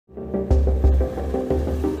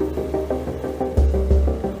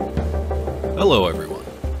Hello everyone,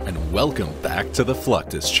 and welcome back to the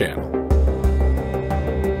Fluctus channel.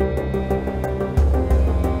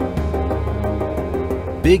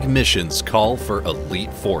 Big missions call for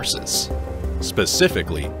elite forces,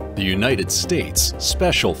 specifically the United States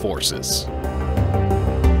Special Forces.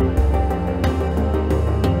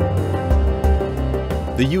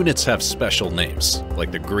 The units have special names,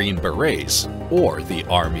 like the Green Berets or the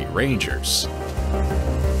Army Rangers.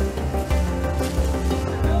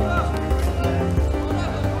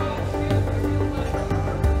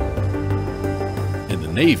 In the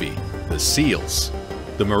Navy, the SEALs.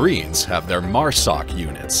 The Marines have their MARSOC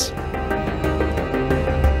units.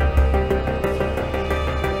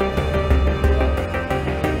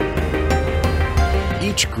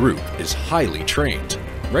 Each group is highly trained,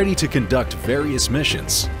 ready to conduct various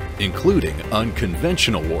missions, including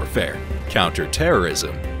unconventional warfare,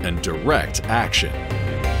 counterterrorism, and direct action.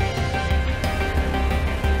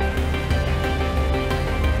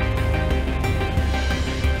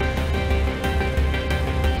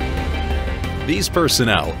 These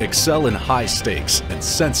personnel excel in high-stakes and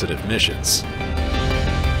sensitive missions.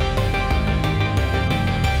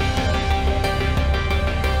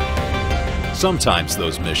 Sometimes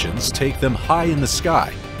those missions take them high in the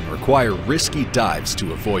sky and require risky dives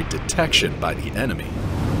to avoid detection by the enemy.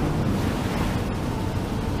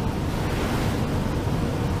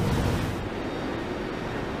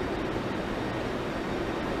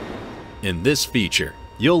 In this feature,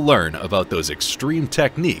 you'll learn about those extreme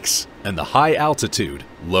techniques and the high altitude,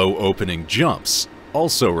 low opening jumps,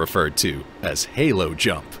 also referred to as halo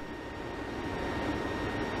jump.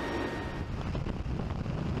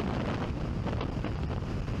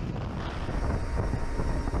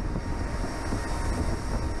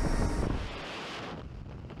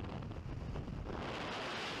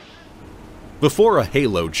 Before a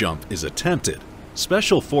halo jump is attempted,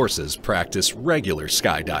 Special Forces practice regular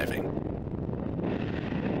skydiving.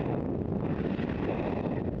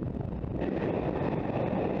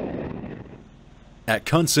 At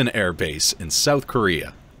Kunsan Air Base in South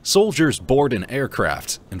Korea, soldiers board an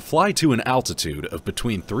aircraft and fly to an altitude of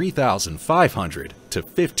between 3,500 to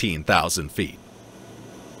 15,000 feet.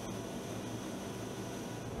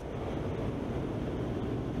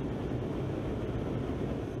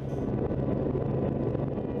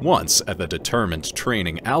 Once at the determined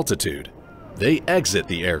training altitude, they exit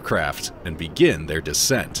the aircraft and begin their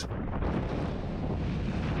descent.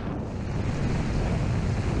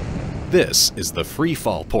 This is the free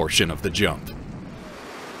fall portion of the jump.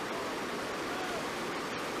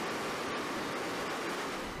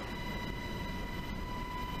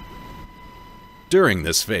 During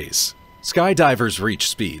this phase, skydivers reach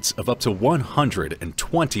speeds of up to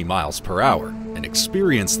 120 miles per hour and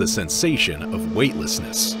experience the sensation of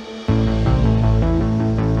weightlessness.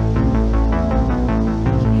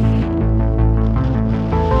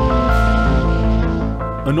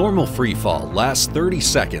 A normal free fall lasts 30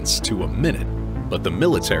 seconds to a minute, but the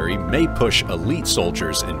military may push elite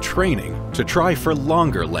soldiers in training to try for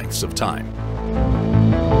longer lengths of time.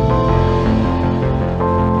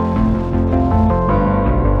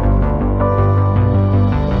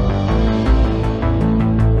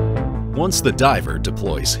 Once the diver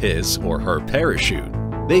deploys his or her parachute,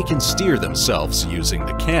 they can steer themselves using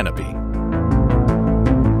the canopy.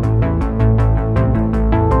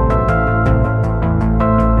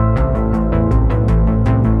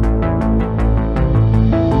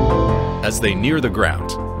 As they near the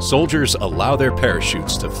ground, soldiers allow their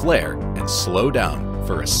parachutes to flare and slow down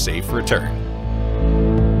for a safe return.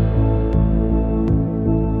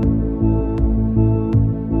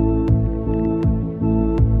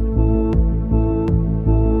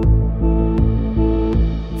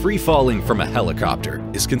 Free falling from a helicopter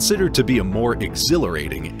is considered to be a more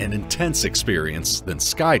exhilarating and intense experience than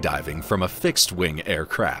skydiving from a fixed-wing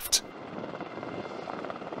aircraft.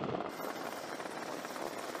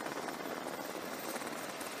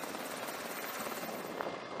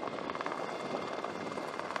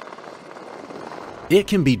 It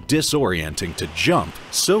can be disorienting to jump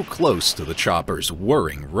so close to the chopper's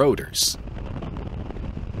whirring rotors.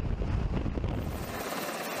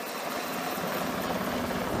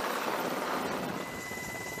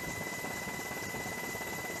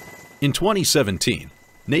 In 2017,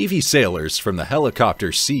 Navy sailors from the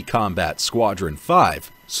Helicopter Sea Combat Squadron 5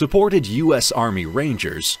 supported U.S. Army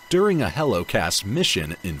Rangers during a Helocast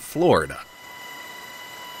mission in Florida.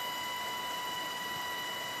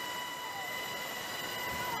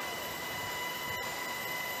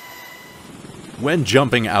 When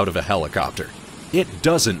jumping out of a helicopter, it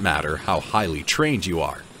doesn't matter how highly trained you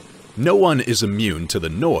are. No one is immune to the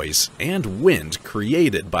noise and wind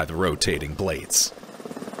created by the rotating blades.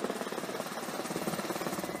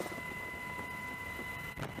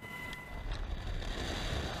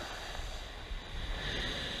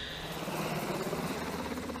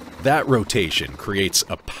 That rotation creates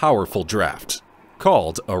a powerful draft,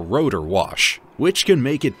 called a rotor wash, which can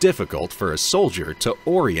make it difficult for a soldier to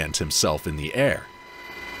orient himself in the air.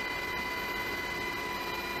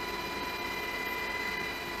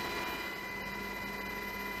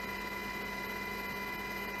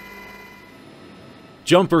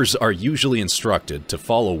 Jumpers are usually instructed to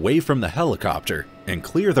fall away from the helicopter and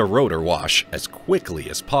clear the rotor wash as quickly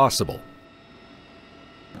as possible.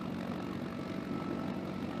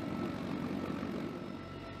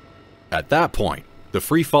 At that point, the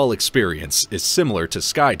freefall experience is similar to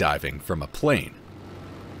skydiving from a plane.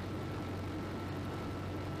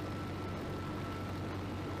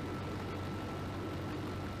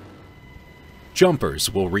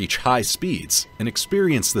 Jumpers will reach high speeds and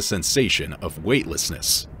experience the sensation of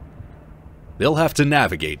weightlessness. They'll have to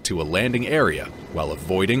navigate to a landing area while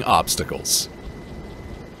avoiding obstacles.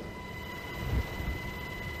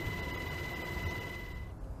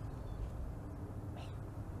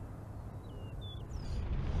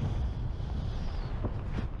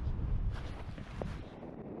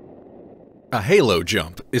 A halo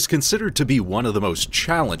jump is considered to be one of the most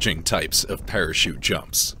challenging types of parachute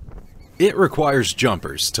jumps. It requires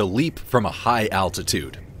jumpers to leap from a high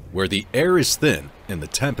altitude, where the air is thin and the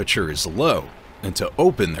temperature is low, and to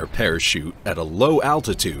open their parachute at a low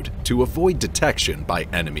altitude to avoid detection by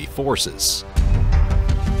enemy forces.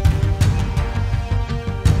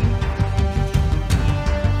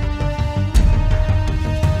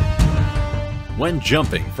 When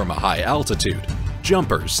jumping from a high altitude,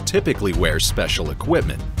 jumpers typically wear special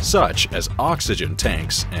equipment, such as oxygen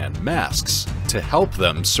tanks and masks, to help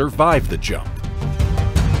them survive the jump.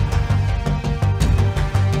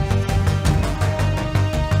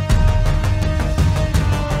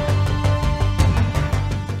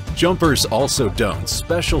 Jumpers also don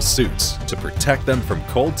special suits to protect them from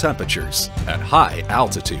cold temperatures at high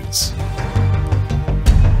altitudes.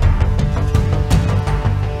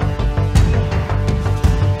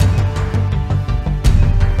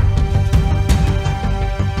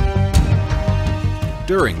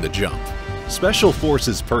 During the jump, Special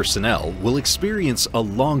Forces personnel will experience a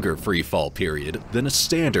longer freefall period than a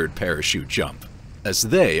standard parachute jump, as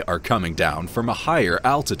they are coming down from a higher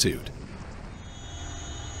altitude.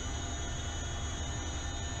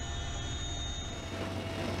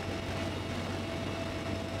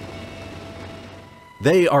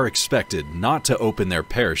 They are expected not to open their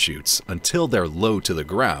parachutes until they're low to the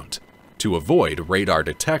ground, to avoid radar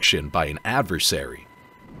detection by an adversary.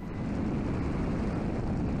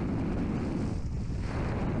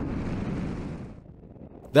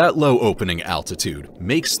 That low opening altitude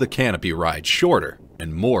makes the canopy ride shorter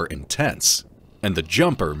and more intense, and the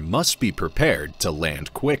jumper must be prepared to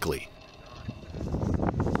land quickly.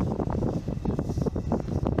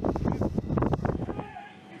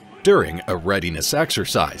 During a readiness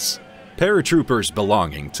exercise, paratroopers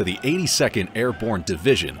belonging to the 82nd Airborne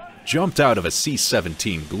Division jumped out of a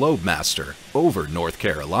C-17 Globemaster over North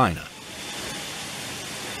Carolina.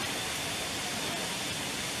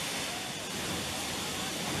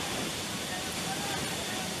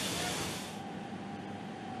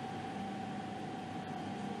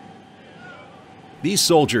 These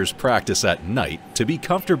soldiers practice at night to be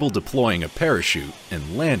comfortable deploying a parachute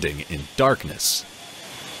and landing in darkness.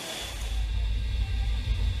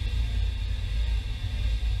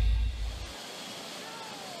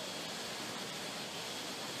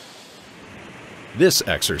 This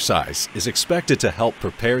exercise is expected to help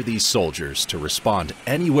prepare these soldiers to respond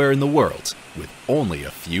anywhere in the world with only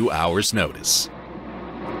a few hours' notice.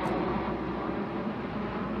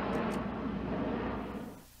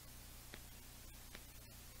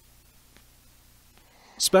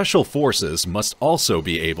 Special Forces must also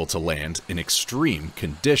be able to land in extreme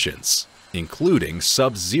conditions, including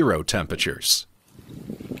sub-zero temperatures.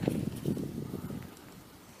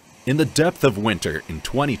 In the depth of winter in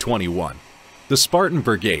 2021, the Spartan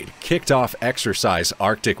Brigade kicked off Exercise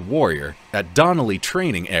Arctic Warrior at Donnelly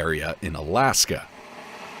Training Area in Alaska.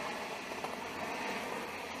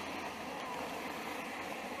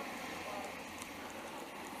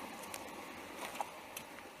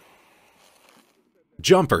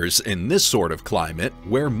 Jumpers in this sort of climate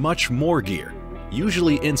wear much more gear,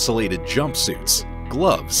 usually insulated jumpsuits,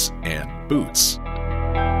 gloves, and boots.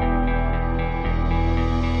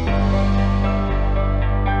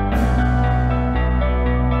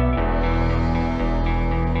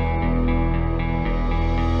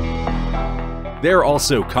 They are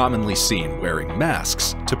also commonly seen wearing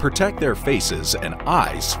masks to protect their faces and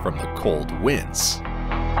eyes from the cold winds.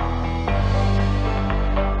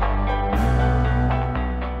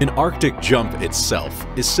 An Arctic jump itself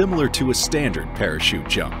is similar to a standard parachute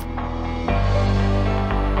jump.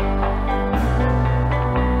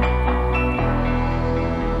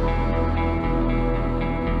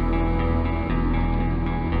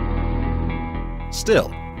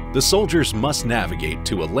 Still, the soldiers must navigate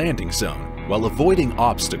to a landing zone while avoiding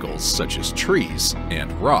obstacles such as trees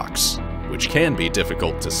and rocks, which can be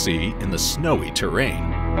difficult to see in the snowy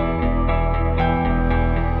terrain.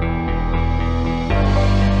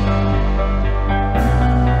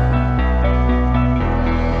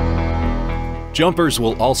 Jumpers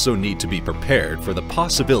will also need to be prepared for the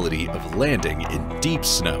possibility of landing in deep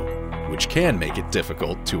snow, which can make it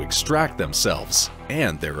difficult to extract themselves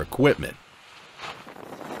and their equipment.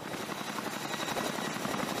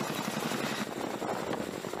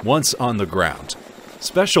 Once on the ground,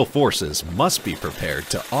 special forces must be prepared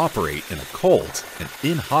to operate in a cold and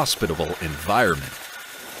inhospitable environment.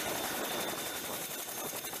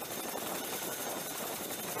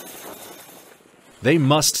 They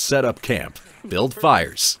must set up camp, build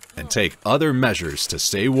fires, and take other measures to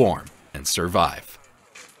stay warm and survive.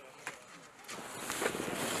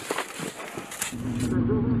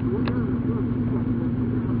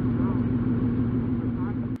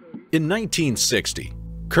 In 1960,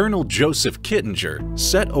 Colonel Joseph Kittinger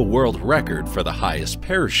set a world record for the highest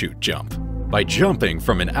parachute jump by jumping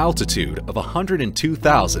from an altitude of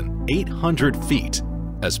 102,800 feet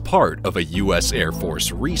as part of a U.S. Air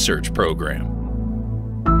Force research program.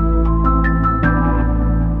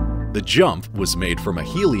 The jump was made from a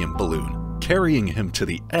helium balloon carrying him to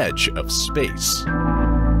the edge of space.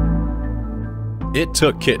 It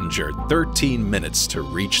took Kittinger 13 minutes to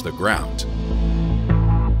reach the ground.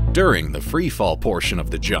 During the freefall portion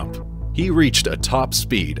of the jump, he reached a top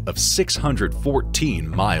speed of 614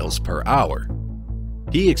 miles per hour.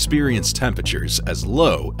 He experienced temperatures as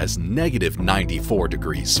low as -94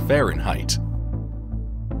 degrees Fahrenheit.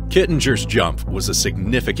 Kittinger's jump was a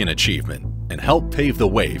significant achievement and helped pave the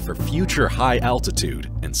way for future high altitude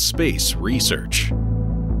and space research.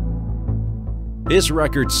 His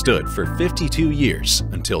record stood for 52 years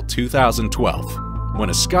until 2012, when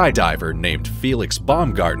a skydiver named Felix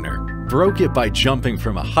Baumgartner broke it by jumping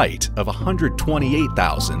from a height of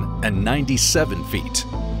 128,097 feet,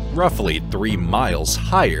 roughly 3 miles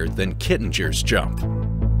higher than Kittinger's jump.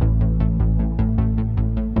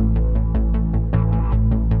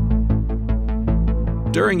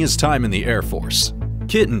 During his time in the Air Force,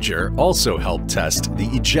 Kittinger also helped test the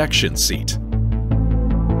ejection seat.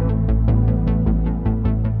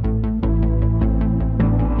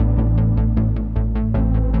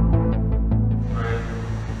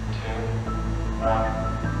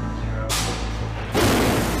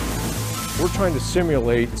 We're trying to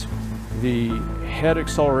simulate the head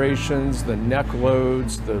accelerations, the neck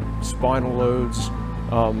loads, the spinal loads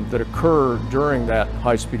that occur during that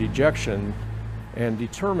high-speed ejection, and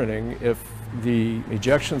determining if the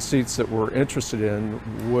ejection seats that we're interested in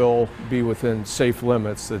will be within safe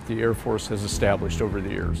limits that the Air Force has established over the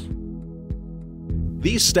years.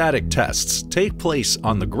 These static tests take place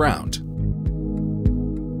on the ground.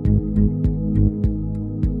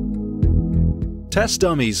 Test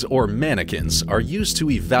dummies or mannequins are used to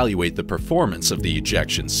evaluate the performance of the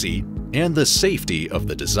ejection seat and the safety of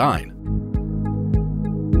the design.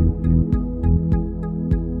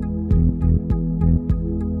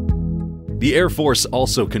 The Air Force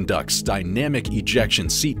also conducts dynamic ejection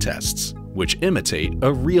seat tests, which imitate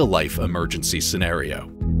a real-life emergency scenario.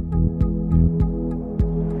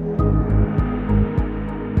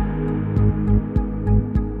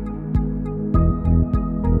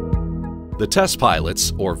 The test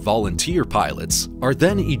pilots, or volunteer pilots, are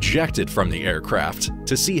then ejected from the aircraft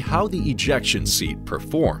to see how the ejection seat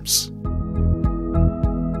performs.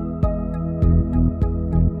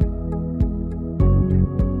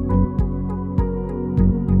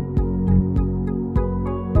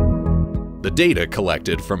 The data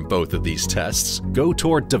collected from both of these tests go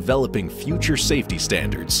toward developing future safety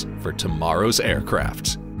standards for tomorrow's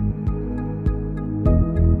aircraft.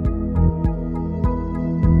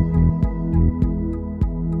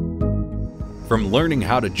 From learning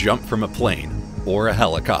how to jump from a plane or a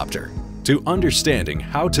helicopter, to understanding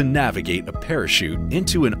how to navigate a parachute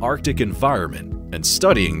into an Arctic environment and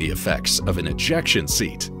studying the effects of an ejection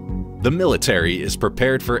seat, the military is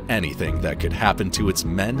prepared for anything that could happen to its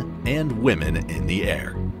men and women in the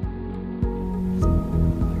air.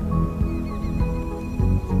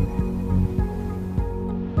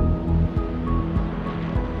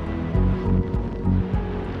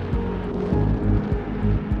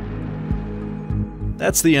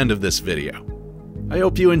 That's the end of this video. I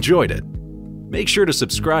hope you enjoyed it. Make sure to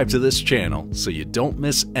subscribe to this channel so you don't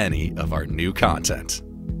miss any of our new content.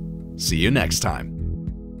 See you next time.